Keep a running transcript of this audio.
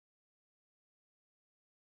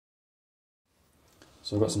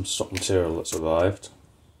So I've got some stock material that's arrived.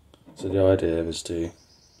 So the idea is to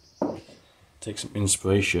take some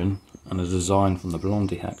inspiration and a design from the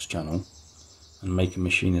Blondihacks channel and make a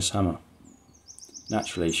machinist hammer.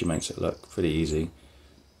 Naturally she makes it look pretty easy,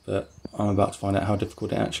 but I'm about to find out how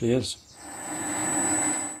difficult it actually is.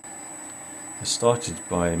 I started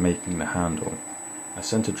by making the handle. I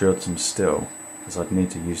centre drilled some steel as I'd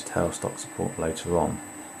need to use tailstock support later on.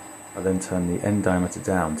 I then turned the end diameter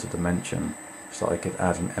down to dimension so that I could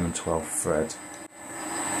add an M12 thread.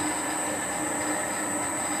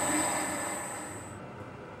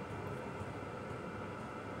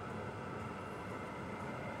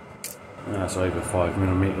 That's over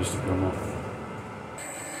 5mm to come off.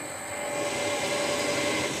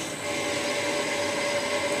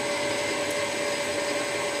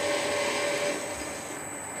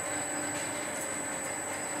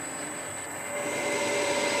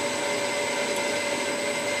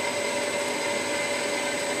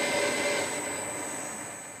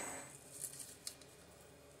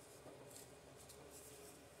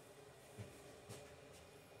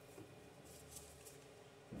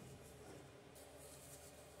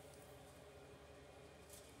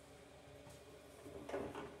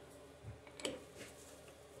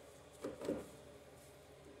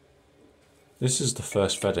 This is the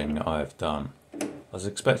first threading that I have done. I was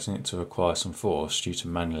expecting it to require some force due to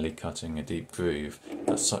manually cutting a deep groove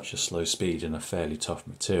at such a slow speed in a fairly tough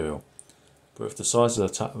material, but with the size of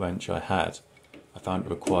the tap wrench I had, I found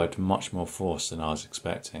it required much more force than I was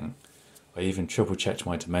expecting. I even triple checked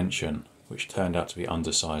my dimension, which turned out to be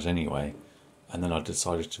undersized anyway, and then I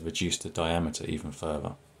decided to reduce the diameter even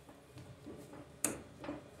further.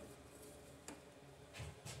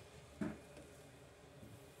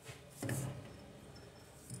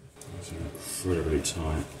 It's incredibly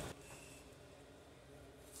tight.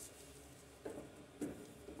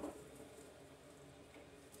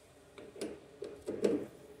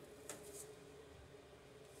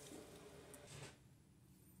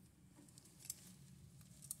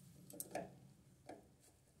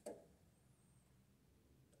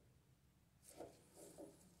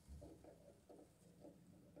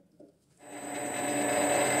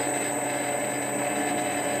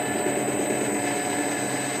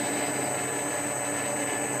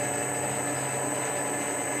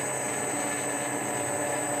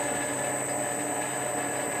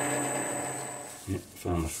 Yep,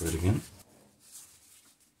 found the thread again.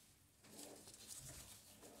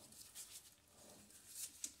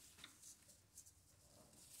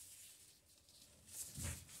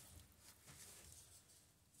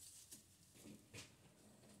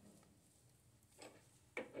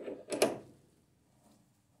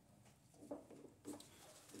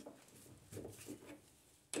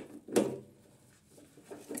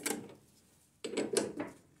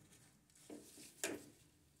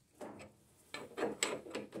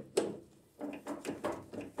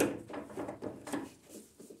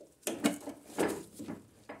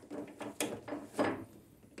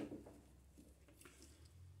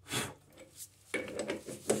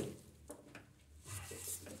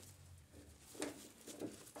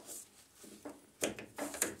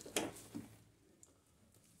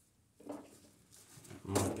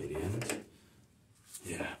 Might be the end.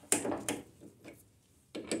 Yeah.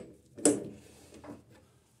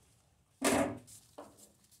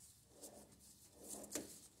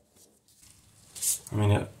 I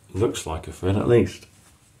mean, it looks like a thread at least.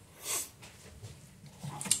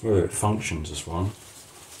 Whether it functions as one,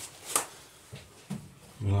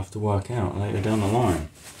 we'll have to work out later down the line.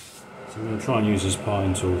 So I'm going to try and use this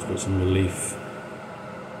parting tool to put some relief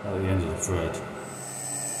at the end of the thread.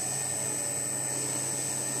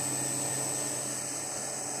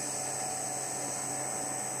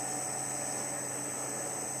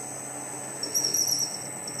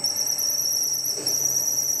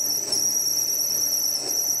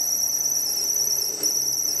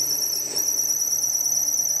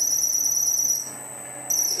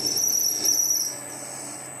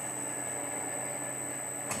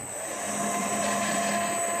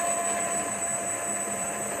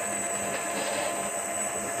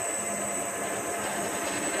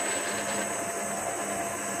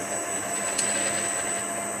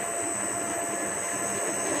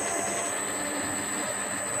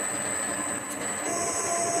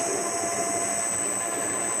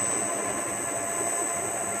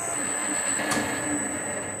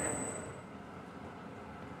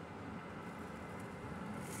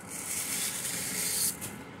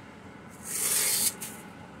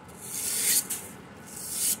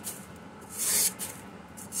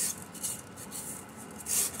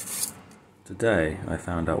 Today I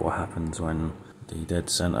found out what happens when the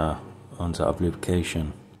dead center runs out of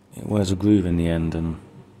lubrication. It wears a groove in the end and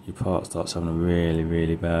your part starts having a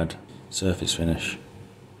really bad surface finish.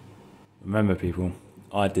 Remember people,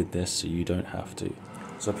 I did this so you don't have to.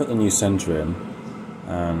 So I put the new centre in,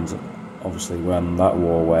 and obviously when that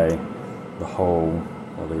wore away, the hole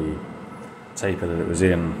or the taper that it was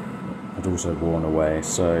in had also worn away,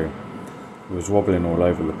 so it was wobbling all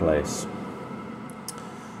over the place.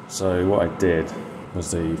 So what I did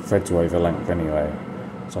was the threads were over length anyway,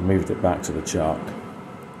 so I moved it back to the chuck,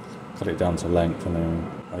 cut it down to length, and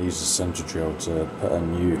then I used a centre drill to put a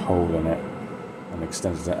new hole in it and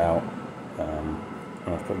extended it out.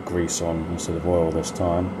 And I've put grease on instead of oil this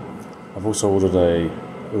time. I've also ordered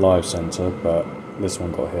a live centre, but this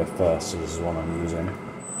one got here first, so this is one I'm using.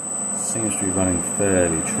 Seems to be running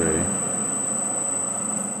fairly true,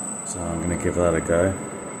 so I'm going to give that a go.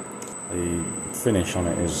 The finish on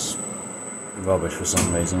it is rubbish for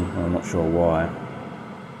some reason, I'm not sure why,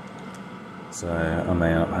 so I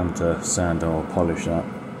may end up having to sand or polish that.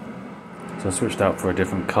 So I switched out for a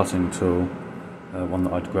different cutting tool, one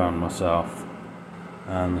that I'd ground myself,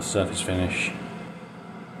 and the surface finish,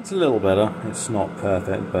 it's a little better. It's not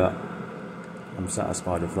perfect, but I'm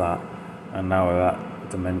satisfied with that. And now we're at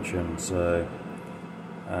dimension, so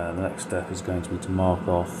the next step is going to be to mark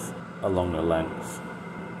off along the length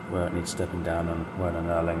where it needs stepping down and where the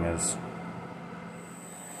knurling is.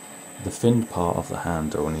 The finned part of the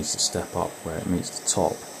handle needs to step up where it meets the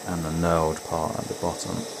top and the knurled part at the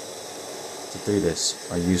bottom. To do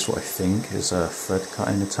this, I use what I think is a thread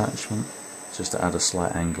cutting attachment, just to add a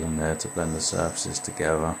slight angle in there to blend the surfaces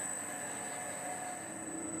together.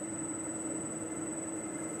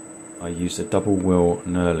 I used a double wheel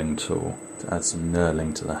knurling tool to add some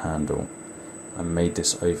knurling to the handle. I made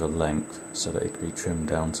this over length so that it could be trimmed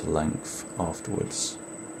down to length afterwards.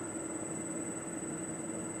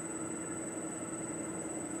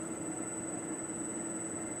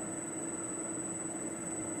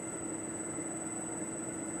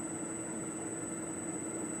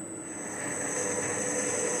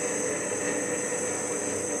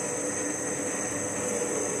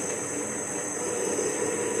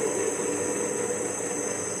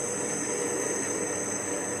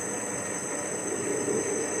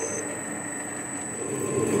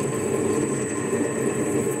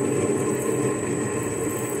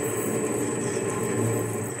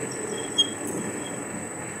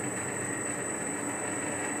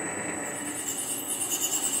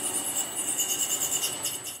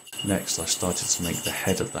 Next I started to make the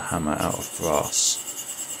head of the hammer out of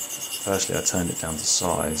brass. Firstly I turned it down to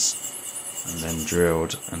size and then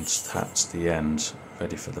drilled and tapped the end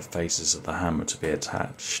ready for the faces of the hammer to be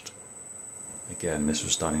attached. Again, this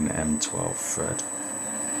was done in M12 thread.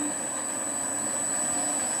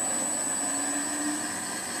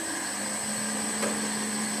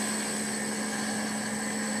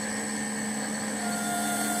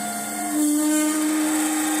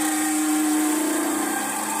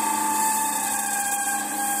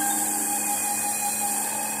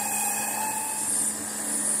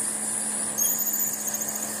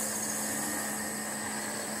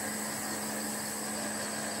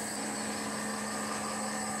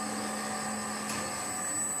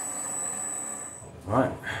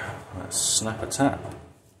 Right, let's snap a tap.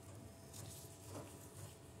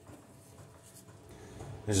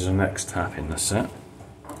 This is the next tap in the set.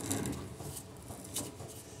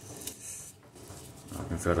 I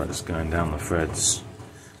can feel like just going down the threads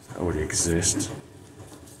that already exist.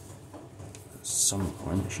 At some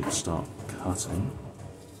point it should start cutting.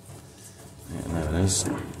 Yeah, there it is.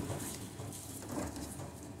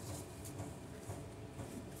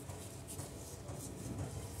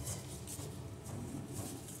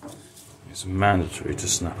 It's mandatory to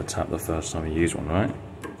snap a tap the first time you use one, right?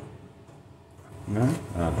 No?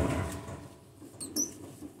 I don't know.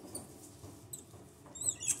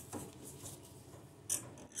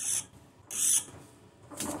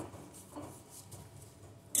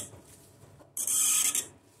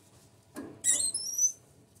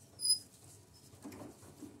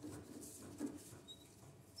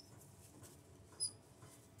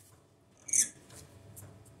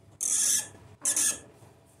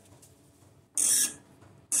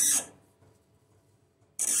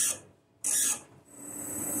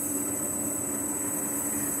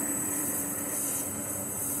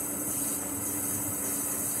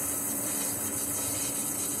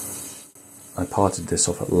 I parted this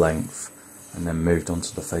off at length and then moved on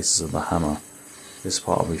to the faces of the hammer. This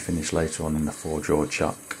part will be finished later on in the 4-jaw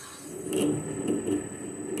chuck.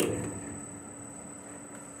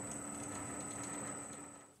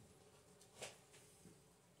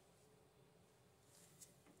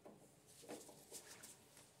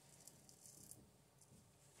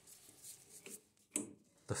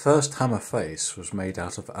 The first hammer face was made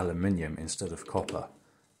out of aluminium instead of copper.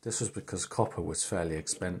 This was because copper was fairly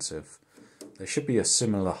expensive. They should be a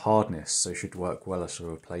similar hardness, so should work well as a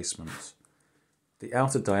replacement. The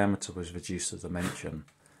outer diameter was reduced to dimension,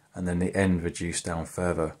 and then the end reduced down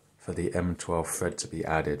further for the M12 thread to be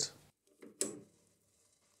added.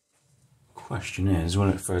 Question is, will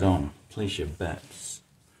it thread on? Place your bets.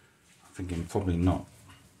 I'm thinking probably not.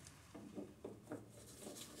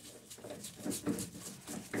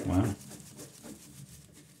 Well,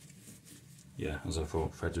 yeah, as I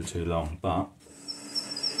thought, threads were too long, but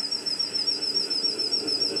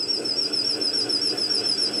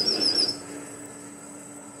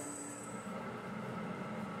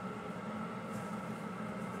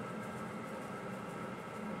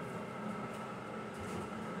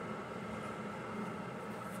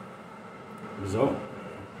result.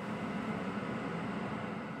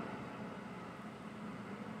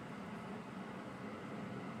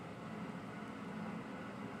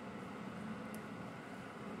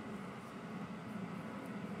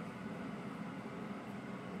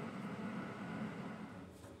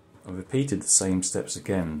 I repeated the same steps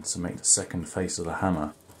again to make the second face of the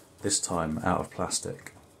hammer, this time out of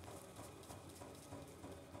plastic.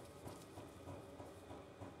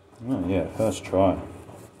 Oh yeah, first try.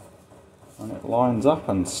 And it lines up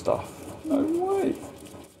and stuff. No way!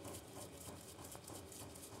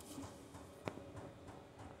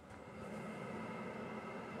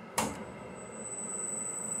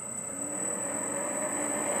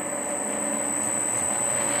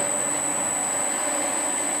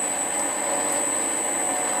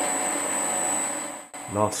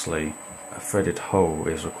 Lastly, a threaded hole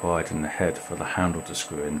is required in the head for the handle to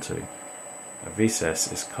screw into. A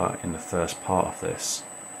recess is cut in the first part of this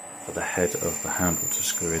for the head of the handle to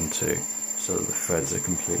screw into, so that the threads are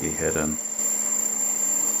completely hidden.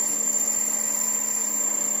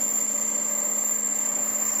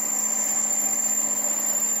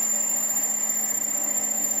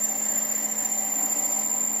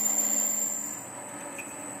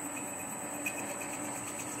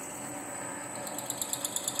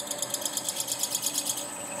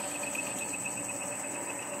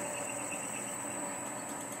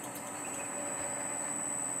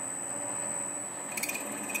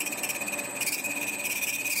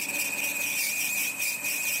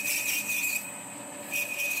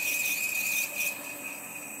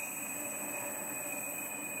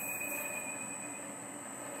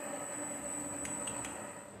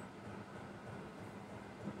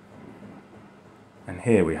 And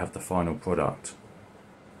here we have the final product.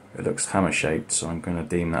 It looks hammer shaped, so I'm going to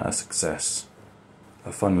deem that a success.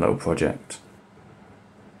 A fun little project.